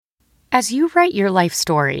As you write your life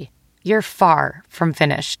story, you're far from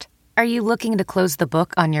finished. Are you looking to close the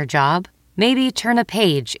book on your job? Maybe turn a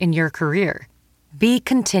page in your career? Be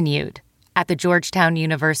continued at the Georgetown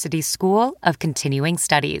University School of Continuing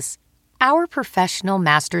Studies. Our professional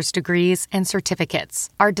master's degrees and certificates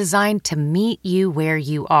are designed to meet you where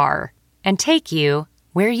you are and take you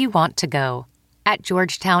where you want to go. At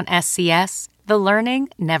Georgetown SCS, the learning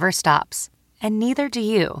never stops, and neither do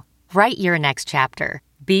you. Write your next chapter.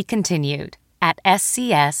 Be continued at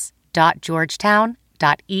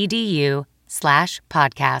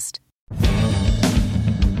scs.georgetown.edu/podcast.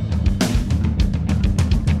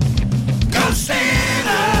 Go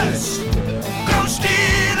Steelers! Go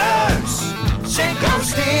Steelers! Say go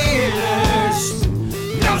Steelers!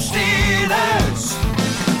 Go Steelers!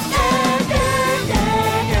 Yeah, yeah,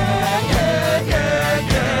 yeah, yeah, yeah, yeah,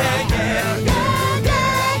 yeah, yeah.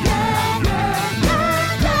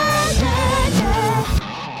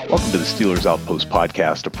 Welcome to the Steelers Outpost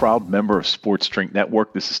podcast, a proud member of Sports Drink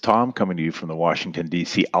Network. This is Tom coming to you from the Washington,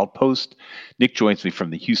 D.C. Outpost. Nick joins me from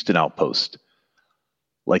the Houston Outpost.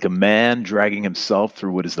 Like a man dragging himself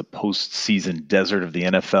through what is the postseason desert of the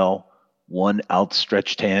NFL, one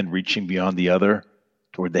outstretched hand reaching beyond the other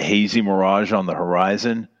toward the hazy mirage on the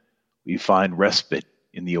horizon, we find respite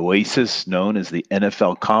in the oasis known as the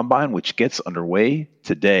NFL Combine, which gets underway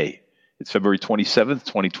today. It's February 27th,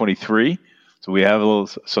 2023, so we have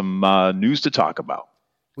some news to talk about.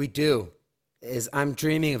 We do. I'm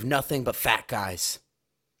dreaming of nothing but fat guys.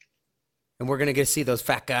 And we're going to get to see those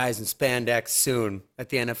fat guys in spandex soon at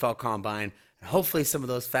the NFL Combine. And hopefully some of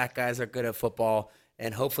those fat guys are good at football,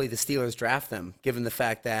 and hopefully the Steelers draft them, given the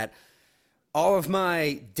fact that all of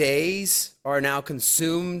my days are now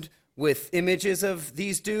consumed with images of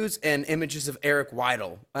these dudes and images of Eric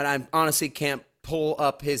Weidl. And I honestly can't pull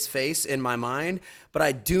up his face in my mind, but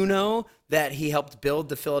I do know that he helped build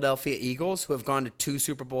the Philadelphia Eagles, who have gone to 2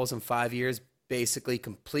 Super Bowls in 5 years, basically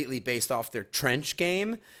completely based off their trench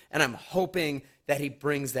game. And I'm hoping that he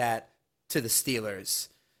brings that to the Steelers.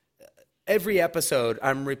 Every episode,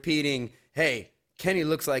 I'm repeating, hey, Kenny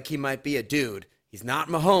looks like he might be a dude. He's not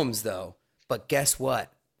Mahomes, though. But guess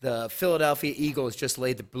what? The Philadelphia Eagles just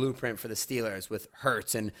laid the blueprint for the Steelers with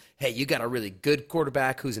Hurts. And, hey, you got a really good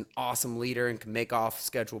quarterback who's an awesome leader and can make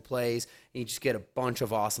off-schedule plays. And you just get a bunch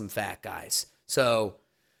of awesome fat guys. So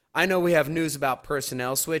I know we have news about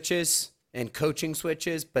personnel switches and coaching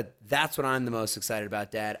switches, but that's what I'm the most excited about,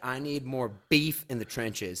 Dad. I need more beef in the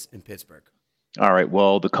trenches in Pittsburgh. All right,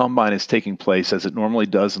 well, the Combine is taking place as it normally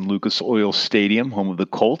does in Lucas Oil Stadium, home of the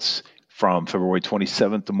Colts, from February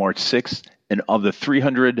 27th to March 6th. And of the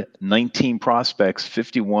 319 prospects,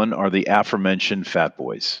 51 are the aforementioned Fat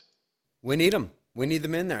Boys. We need them. We need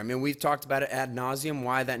them in there. I mean, we've talked about it ad nauseum,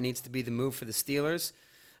 why that needs to be the move for the Steelers.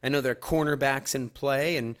 I know there are cornerbacks in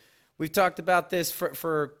play, and we've talked about this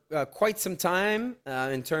for quite some time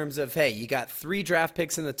in terms of, hey, you got 3 draft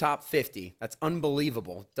picks in the top 50. That's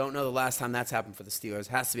unbelievable. Don't know the last time that's happened for the Steelers. It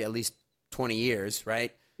has to be at least 20 years,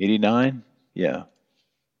 right? 89? Yeah.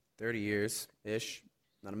 30 years-ish.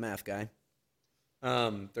 Not a math guy.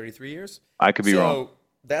 33 years? I could be wrong. So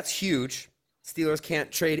that's huge. Steelers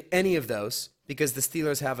can't trade any of those because the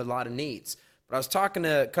Steelers have a lot of needs. But I was talking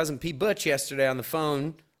to Cousin P. Butch yesterday on the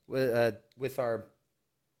phone with our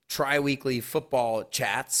tri-weekly football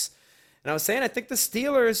chats. And I was saying, I think the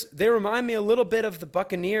Steelers, they remind me a little bit of the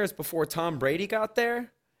Buccaneers before Tom Brady got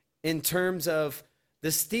there, in terms of the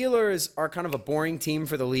Steelers are kind of a boring team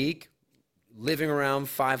for the league, living around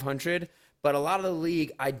 500. But a lot of the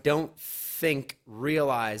league, I don't think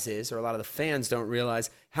realizes, or a lot of the fans don't realize,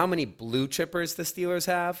 how many blue chippers the Steelers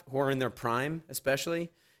have who are in their prime, especially.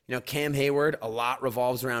 You know, Cam Hayward, a lot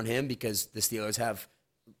revolves around him because the Steelers have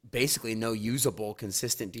basically no usable,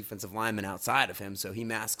 consistent defensive lineman outside of him, so he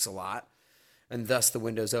masks a lot, and thus the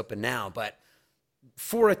window's open now. But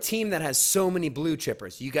for a team that has so many blue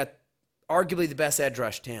chippers, you got arguably the best edge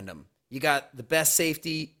rush tandem. You got the best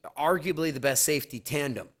safety, arguably the best safety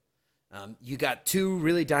tandem. You got 2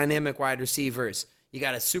 really dynamic wide receivers. You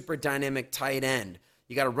got a super dynamic tight end.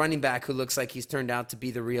 You got a running back who looks like he's turned out to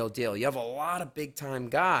be the real deal. You have a lot of big-time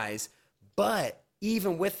guys, but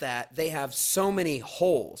even with that, they have so many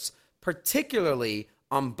holes, particularly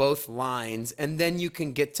on both lines. And then you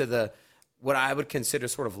can get to the what I would consider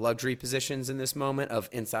sort of luxury positions in this moment of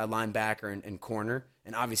inside linebacker and corner.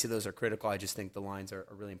 And obviously those are critical. I just think the lines are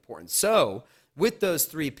really important. So with those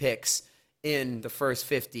 3 picks in the first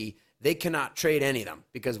 50, they cannot trade any of them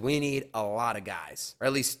because we need a lot of guys, or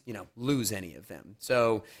at least, lose any of them.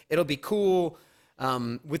 So it'll be cool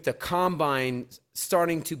with the Combine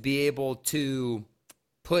starting to be able to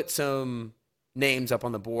put some names up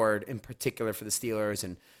on the board, in particular for the Steelers,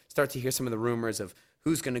 and start to hear some of the rumors of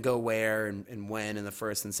who's going to go where and when in the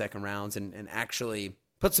first and second rounds and actually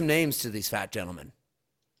put some names to these fat gentlemen.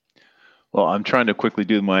 Well, I'm trying to quickly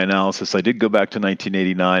do my analysis. I did go back to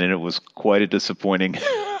 1989, and it was quite a disappointing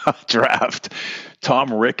draft.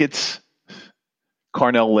 Tom Ricketts,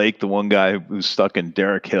 Carnell Lake, the one guy who's stuck in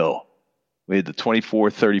Derek Hill. We had the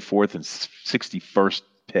 24th, 34th, and 61st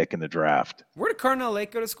pick in the draft. Where did Carnell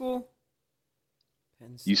Lake go to school?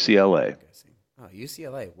 UCLA. Oh,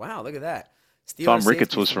 UCLA. Wow, look at that. Steelers Tom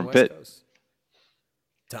Ricketts safety was the from West Pitt. Coast.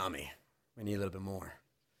 Tommy, we need a little bit more.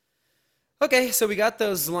 Okay, so we got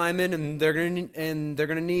those linemen, and they're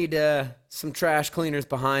gonna need some trash cleaners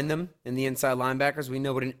behind them and the inside linebackers. We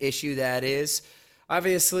know what an issue that is.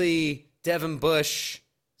 Obviously, Devin Bush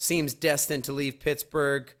seems destined to leave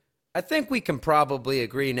Pittsburgh. I think we can probably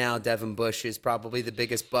agree now Devin Bush is probably the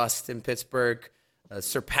biggest bust in Pittsburgh,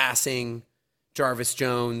 surpassing Jarvis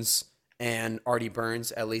Jones and Artie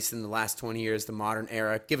Burns, at least in the last 20 years, the modern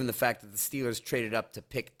era, given the fact that the Steelers traded up to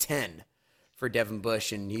pick 10 for Devin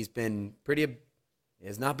Bush, and he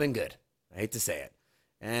has not been good. I hate to say it.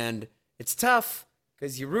 And it's tough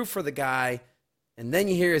because you root for the guy, and then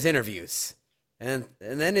you hear his interviews. And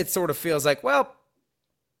then it sort of feels like, well,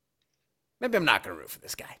 maybe I'm not going to root for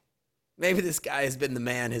this guy. Maybe this guy has been the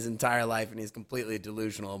man his entire life, and he's completely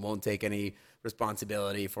delusional and won't take any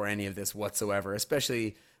responsibility for any of this whatsoever,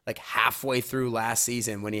 especially like halfway through last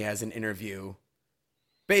season when he has an interview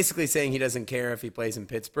basically saying he doesn't care if he plays in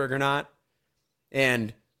Pittsburgh or not.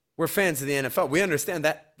 And we're fans of the NFL. We understand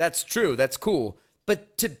that. That's true. That's cool.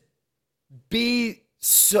 But to be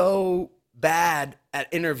so bad at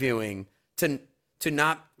interviewing, to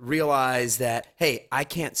not realize that, hey, I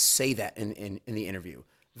can't say that in the interview.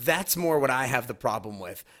 That's more what I have the problem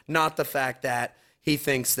with, not the fact that he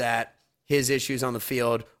thinks that his issues on the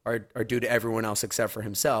field are due to everyone else except for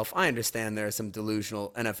himself. I understand there are some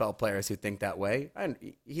delusional NFL players who think that way. And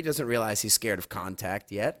he doesn't realize he's scared of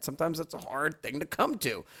contact yet. Sometimes that's a hard thing to come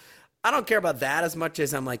to. I don't care about that as much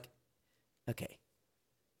as I'm like, okay,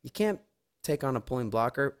 you can't take on a pulling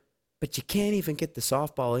blocker, but you can't even get the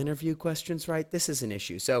softball interview questions right. This is an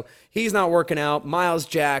issue. So he's not working out. Miles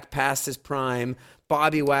Jack past his prime.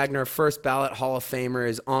 Bobby Wagner, first ballot Hall of Famer,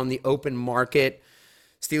 is on the open market.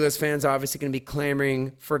 Steelers fans are obviously going to be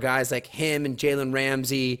clamoring for guys like him and Jalen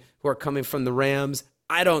Ramsey who are coming from the Rams.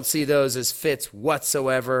 I don't see those as fits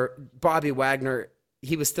whatsoever. Bobby Wagner,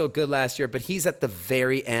 he was still good last year, but he's at the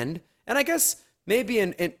very end. And I guess maybe,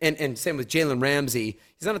 and same with Jalen Ramsey,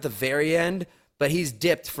 he's not at the very end, but he's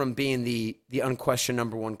dipped from being the unquestioned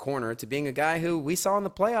number one corner to being a guy who we saw in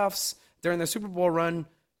the playoffs during their Super Bowl run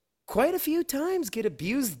quite a few times get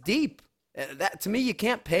abused deep. That, to me, you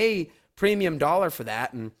can't pay premium dollar for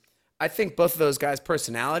that. And I think both of those guys'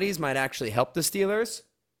 personalities might actually help the Steelers,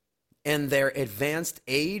 and their advanced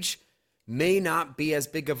age may not be as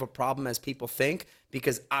big of a problem as people think,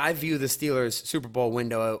 because I view the Steelers' Super Bowl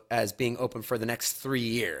window as being open for the next 3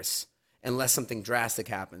 years, unless something drastic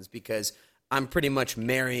happens, because I'm pretty much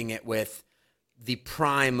marrying it with the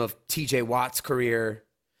prime of TJ Watt's career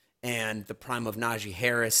and the prime of Najee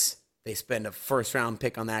Harris. They spend a first-round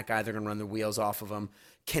pick on that guy. They're going to run the wheels off of him.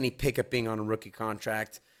 Kenny Pickett being on a rookie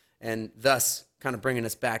contract, and thus kind of bringing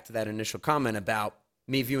us back to that initial comment about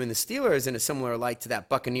me viewing the Steelers in a similar light to that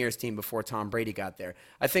Buccaneers team before Tom Brady got there.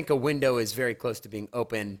 I think a window is very close to being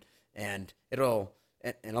open, and a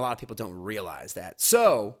lot of people don't realize that.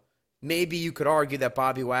 So maybe you could argue that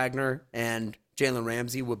Bobby Wagner and Jalen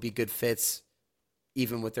Ramsey would be good fits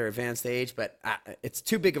even with their advanced age, but it's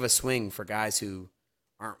too big of a swing for guys who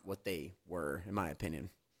aren't what they were, in my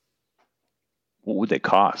opinion. What would they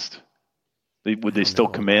cost? Would they still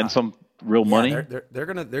command some real money? They're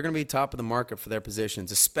gonna be top of the market for their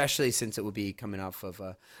positions, especially since it would be coming off of.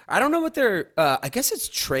 I don't know what their. I guess it's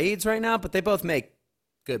trades right now, but they both make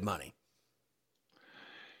good money.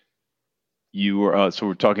 You were so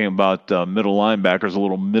we're talking about middle linebackers. A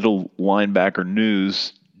little middle linebacker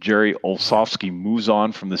news. Jerry Olszewski moves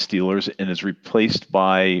on from the Steelers and is replaced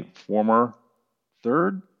by former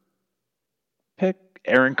third pick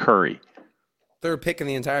Aaron Curry. Third pick in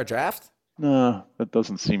the entire draft? No, that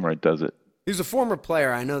doesn't seem right, does it? He's a former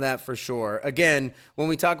player. I know that for sure. Again, when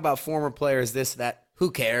we talk about former players, that, who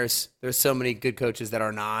cares? There's so many good coaches that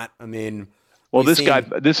are not. I mean, well, this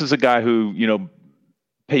is a guy who,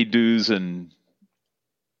 paid dues, and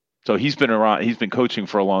so he's been around. He's been coaching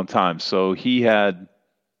for a long time. So he had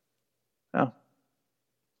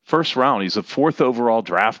first round. He's a fourth overall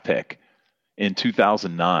draft pick in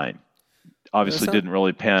 2009. Obviously, didn't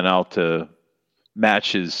really pan out to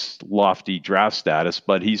match his lofty draft status,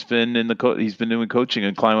 but he's been doing coaching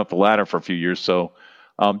and climbing up the ladder for a few years. So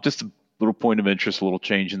just a little point of interest, a little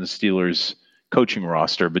change in the Steelers coaching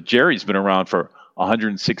roster. But Jerry's been around for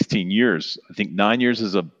 116 years. I think 9 years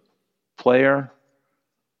as a player.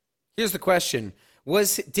 Here's the question.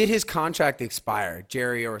 Did his contract expire,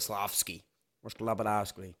 Jerry Orslowski?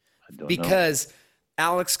 Because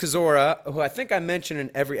Alex Kozora, who I think I mentioned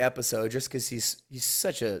in every episode just because he's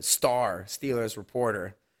such a star Steelers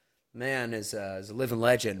reporter, man is a living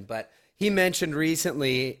legend, but he mentioned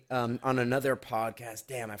recently on another podcast,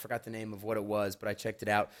 damn, I forgot the name of what it was, but I checked it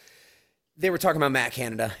out. They were talking about Matt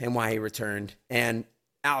Canada and why he returned, and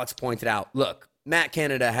Alex pointed out, look, Matt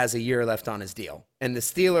Canada has a year left on his deal, and the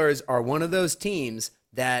Steelers are one of those teams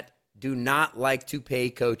that do not like to pay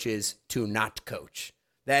coaches to not coach.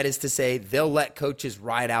 That is to say, they'll let coaches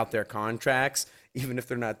ride out their contracts, even if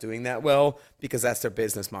they're not doing that well, because that's their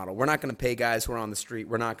business model. We're not going to pay guys who are on the street.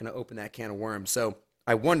 We're not going to open that can of worms. So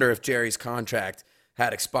I wonder if Jerry's contract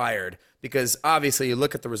had expired, because obviously you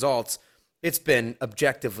look at the results, it's been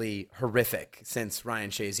objectively horrific since Ryan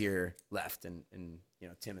Shazier left and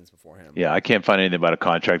Timmons before him. Yeah, I can't find anything about a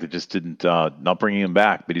contract that just didn't not bringing him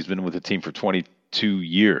back, but he's been with the team for 22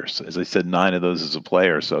 years. As I said, 9 of those as a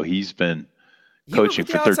player, so he's been coaching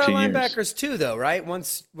for 13 years. Linebackers too, though, right?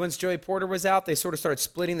 Once Joey Porter was out, they sort of started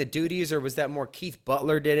splitting the duties, or was that more Keith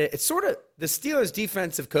Butler did it? It's sort of the Steelers'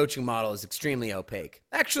 defensive coaching model is extremely opaque.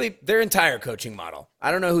 Actually, their entire coaching model. I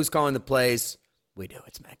don't know who's calling the plays. We do.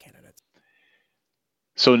 It's Matt Canada.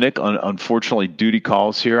 So, Nick, unfortunately, duty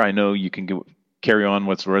calls here. I know you can carry on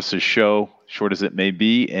with the rest of the show, short as it may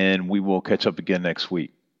be, and we will catch up again next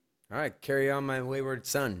week. All right, carry on, my wayward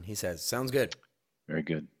son, he says. Sounds good. Very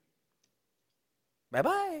good.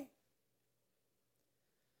 Bye-bye.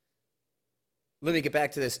 Let me get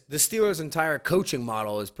back to this. The Steelers' entire coaching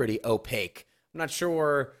model is pretty opaque. I'm not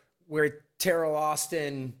sure where Terrell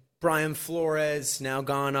Austin, Brian Flores, now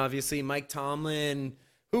gone, obviously, Mike Tomlin,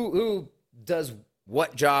 who does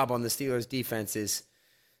what job on the Steelers' defense is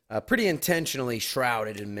pretty intentionally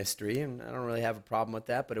shrouded in mystery, and I don't really have a problem with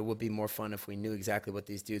that, but it would be more fun if we knew exactly what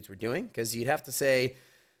these dudes were doing, because you'd have to say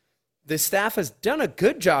the staff has done a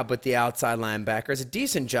good job with the outside linebackers, a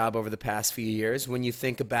decent job over the past few years when you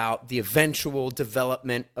think about the eventual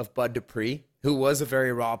development of Bud Dupree, who was a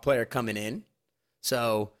very raw player coming in.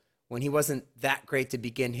 So when he wasn't that great to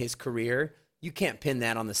begin his career, you can't pin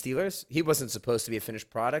that on the Steelers. He wasn't supposed to be a finished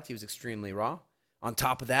product. He was extremely raw. On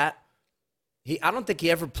top of that, I don't think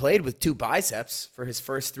he ever played with 2 biceps for his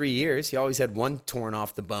first 3 years. He always had one torn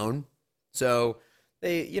off the bone. So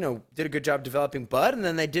they, did a good job developing Bud, and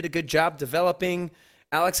then they did a good job developing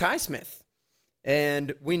Alex Highsmith.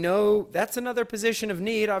 And we know that's another position of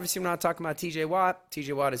need. Obviously, we're not talking about TJ Watt.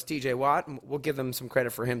 TJ Watt is TJ Watt, and we'll give them some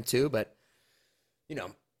credit for him too. But,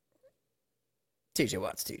 TJ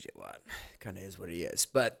Watt's TJ Watt. Kind of is what he is.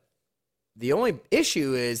 But the only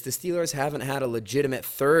issue is the Steelers haven't had a legitimate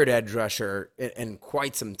third edge rusher in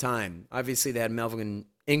quite some time. Obviously, they had Melvin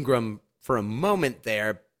Ingram for a moment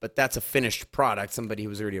there, but that's a finished product, somebody who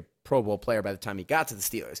was already a Pro Bowl player by the time he got to the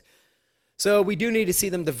Steelers. So we do need to see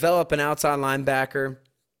them develop an outside linebacker,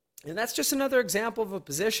 and that's just another example of a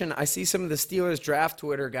position I see some of the Steelers draft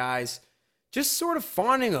Twitter guys just sort of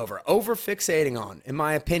fawning over fixating on, in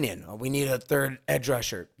my opinion. Oh, we need a third edge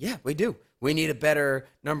rusher. Yeah, we do. We need a better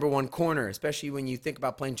number 1 corner, especially when you think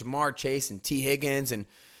about playing Jamar Chase and T. Higgins and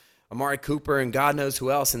Amari Cooper and God knows who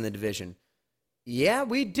else in the division. Yeah,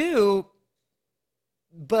 we do,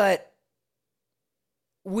 but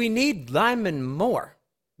we need linemen more,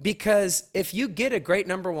 because if you get a great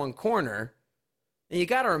number 1 corner, and you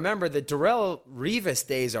got to remember the Darrelle Revis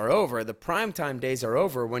days are over, the primetime days are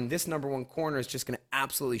over, when this number 1 corner is just going to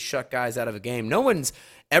absolutely shut guys out of a game. No one's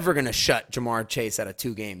ever going to shut Jamar Chase out of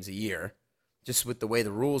 2 games a year, just with the way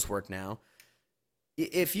the rules work now.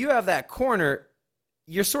 If you have that corner,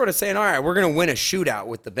 you're sort of saying, all right, we're going to win a shootout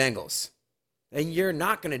with the Bengals. And you're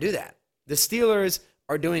not going to do that. The Steelers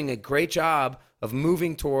are doing a great job of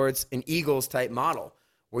moving towards an Eagles-type model,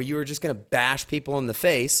 where you are just going to bash people in the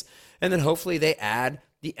face, and then hopefully they add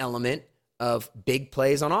the element of big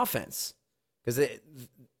plays on offense. Because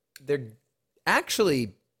they're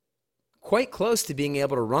actually quite close to being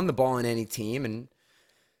able to run the ball in any team and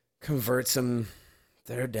convert some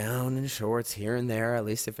third down and shorts here and there, at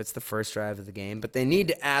least if it's the first drive of the game. But they need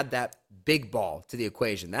to add that big ball to the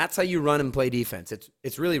equation. That's how you run and play defense.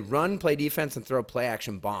 It's really run, play defense, and throw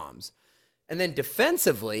play-action bombs. And then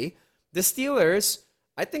defensively, the Steelers,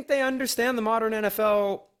 I think they understand the modern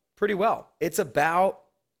NFL pretty well. It's about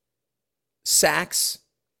sacks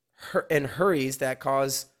and hurries that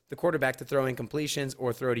cause the quarterback to throw incompletions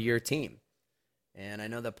or throw to your team. And I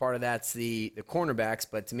know that part of that's the cornerbacks,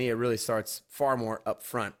 but to me it really starts far more up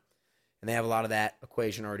front. and they have a lot of that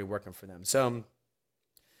equation already working for them. So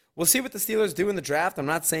we'll see what the Steelers do in the draft. I'm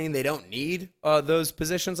not saying they don't need those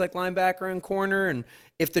positions like linebacker and corner. And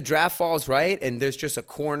if the draft falls right and there's just a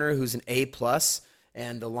corner who's an A+,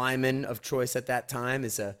 and the lineman of choice at that time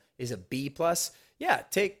is a B+, yeah,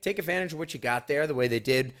 take advantage of what you got there, the way they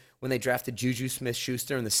did when they drafted Juju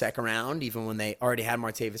Smith-Schuster in the second round, even when they already had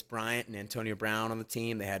Martavis Bryant and Antonio Brown on the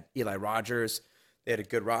team. They had Eli Rogers. They had a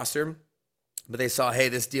good roster. But they saw, hey,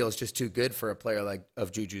 this deal is just too good for a player like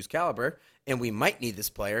of Juju's caliber, and we might need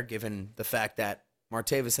this player given the fact that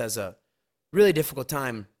Martavis has a really difficult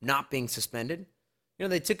time not being suspended.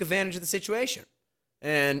 They took advantage of the situation.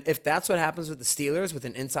 And if that's what happens with the Steelers, with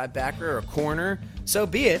an inside backer or a corner, so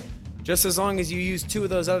be it. Just as long as you use 2 of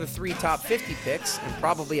those other 3 top 50 picks and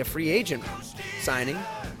probably a free agent signing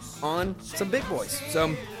on some big boys. So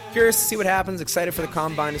I'm curious to see what happens. Excited for the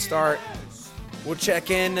Combine to start. We'll check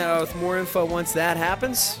in with more info once that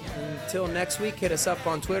happens. Until next week, hit us up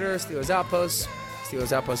on Twitter, Steelers Outpost,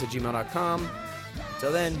 SteelersOutpost@gmail.com.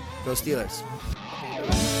 Until then, go Steelers.